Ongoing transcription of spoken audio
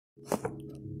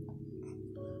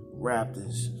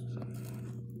Raptors.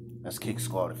 That's Kick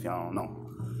Squad if y'all don't know.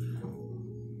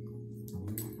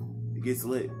 It gets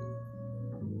lit.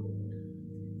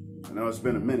 I know it's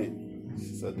been a minute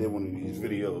since I did one of these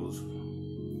videos.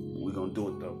 We're gonna do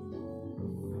it though.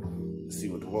 Let's see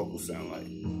what the vocals sound like.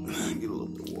 Get a little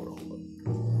bit of water. Hold up.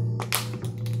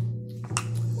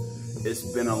 It's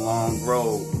been a long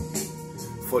road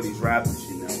for these rappers,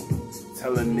 you know.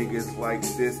 Telling niggas like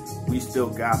this, we still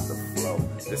got the flow.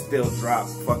 They still drop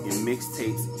fucking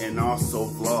mixtapes and also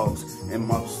vlogs and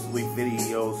mostly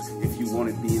videos if you want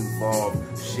to be involved.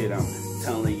 Shit, I'm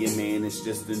telling you, man, it's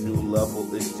just a new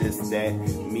level. It's just that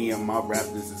me and my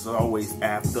rappers is always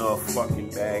after a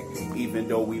fucking bag. Even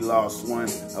though we lost one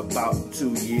about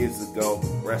 2 years ago.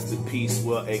 Rest in peace,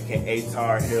 Will, aka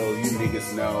Tar Hill. You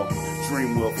niggas know.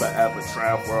 Dream will forever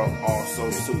travel also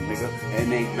too, nigga.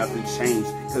 And ain't nothing changed,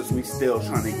 cause we still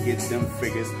trying to get them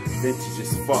figures. Vintage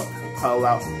as fuck. Call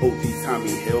out OG Tommy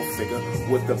Hilfiger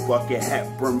with the bucket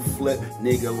hat, brim flip,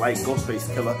 nigga like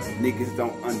Ghostface Killer. Niggas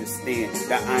don't understand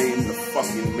that I am the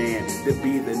fucking man to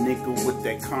be the nigga with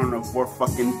that carnivore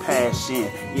fucking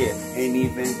passion. Yeah, and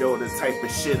even though the type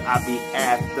of shit I be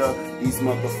after, these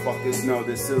motherfuckers know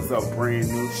this is a brand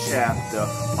new chapter.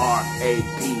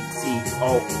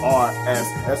 RAPTORS.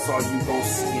 That's all you gon'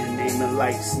 see in naming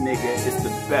lights, nigga. It's the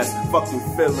best fucking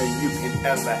feeling you can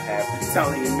ever have.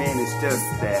 Telling you, man, it's just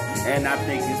that. And I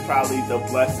think it's probably the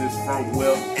blessings from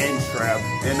Will and Trav,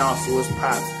 and also his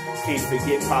pops. Can't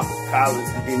forget Papa Collins.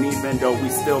 And even though we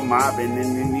still mobbing,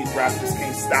 and then these rappers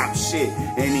can't stop shit.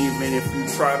 And even if you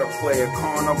try to play a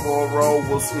carnival role,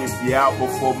 we'll sniff you out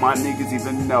before my niggas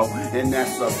even know. And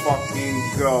that's a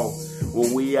fucking go.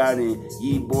 When we out in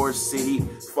Ybor City,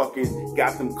 fucking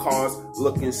got them cars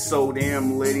looking so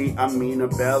damn litty. I mean a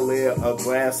Bel Air, a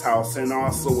glass house, and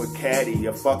also a caddy.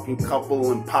 A fucking couple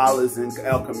Impalas and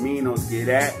El Caminos get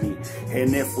at me.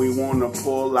 And if we wanna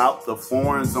pull out the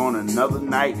foreigns on another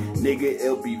night, nigga,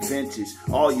 it'll be vintage.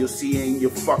 All you'll see in your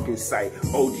fucking sight.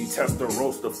 OG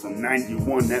Testarossa from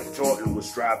 91 that Jordan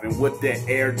was driving with that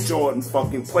Air Jordan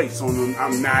fucking plates on them.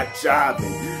 I'm not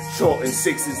jiving. Jordan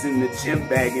 6s in the gym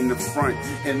bag in the front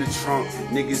in the trunk.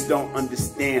 Niggas don't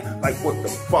understand, like what the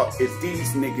fuck is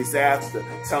these niggas after?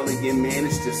 Telling you, man,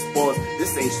 it's just sports.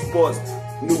 This ain't sports.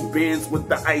 New Benz with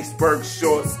the iceberg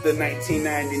shorts, the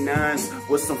 1999s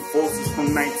with some forces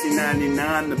from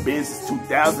 1999. The Benz is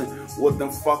 2000 with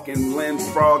them fucking lens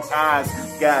frog eyes.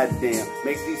 Goddamn,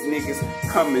 make these niggas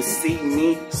come and see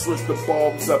me. Switch the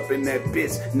bulbs up in that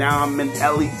bitch. Now I'm in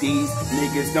LEDs.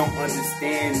 Niggas don't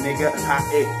understand, nigga, how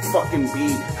it fucking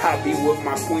be. I be with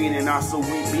my queen and also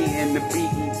we be in the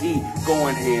BED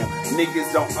going ham.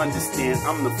 Niggas don't understand,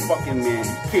 I'm the fucking man.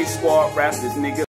 Kick Squad rappers, nigga.